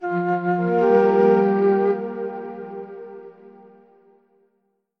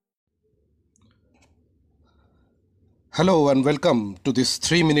Hello and welcome to this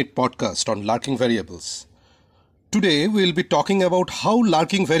 3-minute podcast on Larking variables. Today we'll be talking about how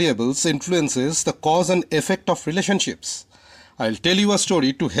Larking variables influences the cause and effect of relationships. I'll tell you a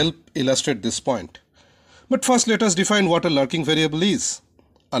story to help illustrate this point. But first let us define what a Larking variable is.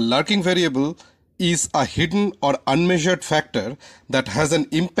 A Larking variable is a hidden or unmeasured factor that has an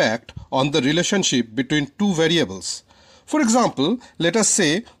impact on the relationship between two variables. For example, let us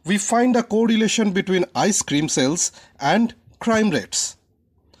say we find a correlation between ice cream sales and crime rates.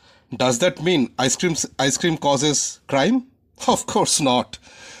 Does that mean ice cream causes crime? Of course not.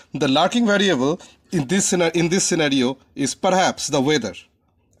 The Larking variable in this scenario is perhaps the weather,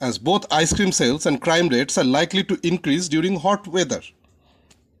 as both ice cream sales and crime rates are likely to increase during hot weather.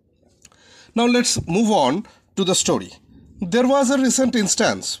 Now let's move on to the story. There was a recent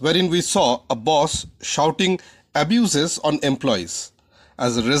instance wherein we saw a boss shouting abuses on employees.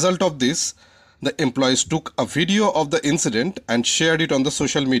 As a result of this, the employees took a video of the incident and shared it on the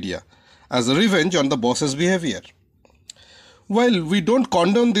social media as a revenge on the boss's behavior. While we don't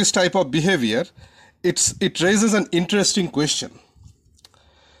condone this type of behavior, it raises an interesting question.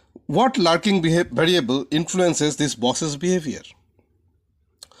 What Larking variable influences this boss's behavior?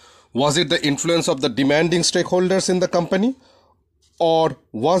 Was it the influence of the demanding stakeholders in the company? Or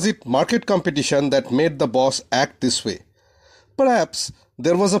was it market competition that made the boss act this way? Perhaps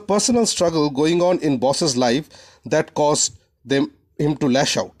there was a personal struggle going on in boss's life that caused him to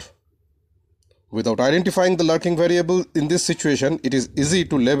lash out. Without identifying the Larking variable in this situation, it is easy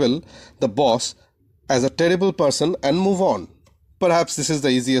to label the boss as a terrible person and move on. Perhaps this is the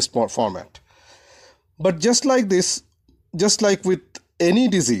easiest format. But just like with any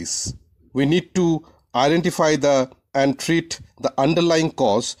disease, we need to identify and treat the underlying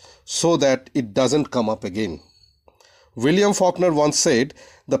cause so that it doesn't come up again. William Faulkner once said,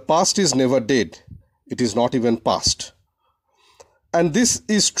 "The past is never dead, it is not even past." And this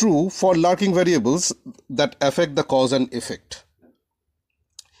is true for Larking variables that affect the cause and effect.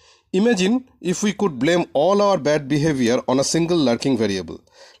 Imagine if we could blame all our bad behavior on a single Larking variable.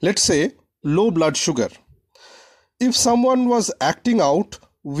 Let's say low blood sugar. If someone was acting out,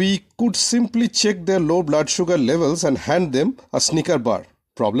 we could simply check their low blood sugar levels and hand them a Snicker bar.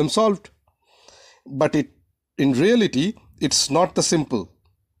 Problem solved. But in reality, it's not that simple.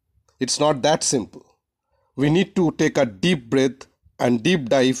 We need to take a deep breath and deep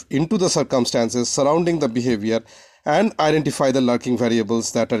dive into the circumstances surrounding the behavior and identify the Larking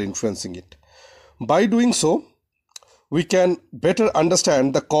variables that are influencing it. By doing so, we can better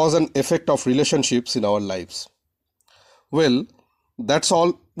understand the cause and effect of relationships in our lives. That's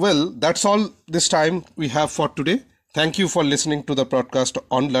all this time we have for today. Thank you for listening to the podcast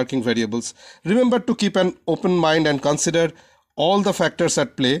on Larking variables. Remember to keep an open mind and consider all the factors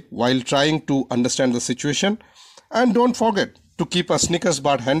at play while trying to understand the situation. And don't forget to keep a Snickers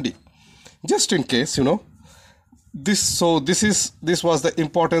bar handy, just in case, This was the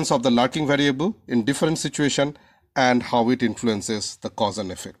importance of the Larking variable in different situation and how it influences the cause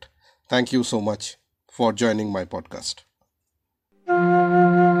and effect. Thank you so much for joining my podcast.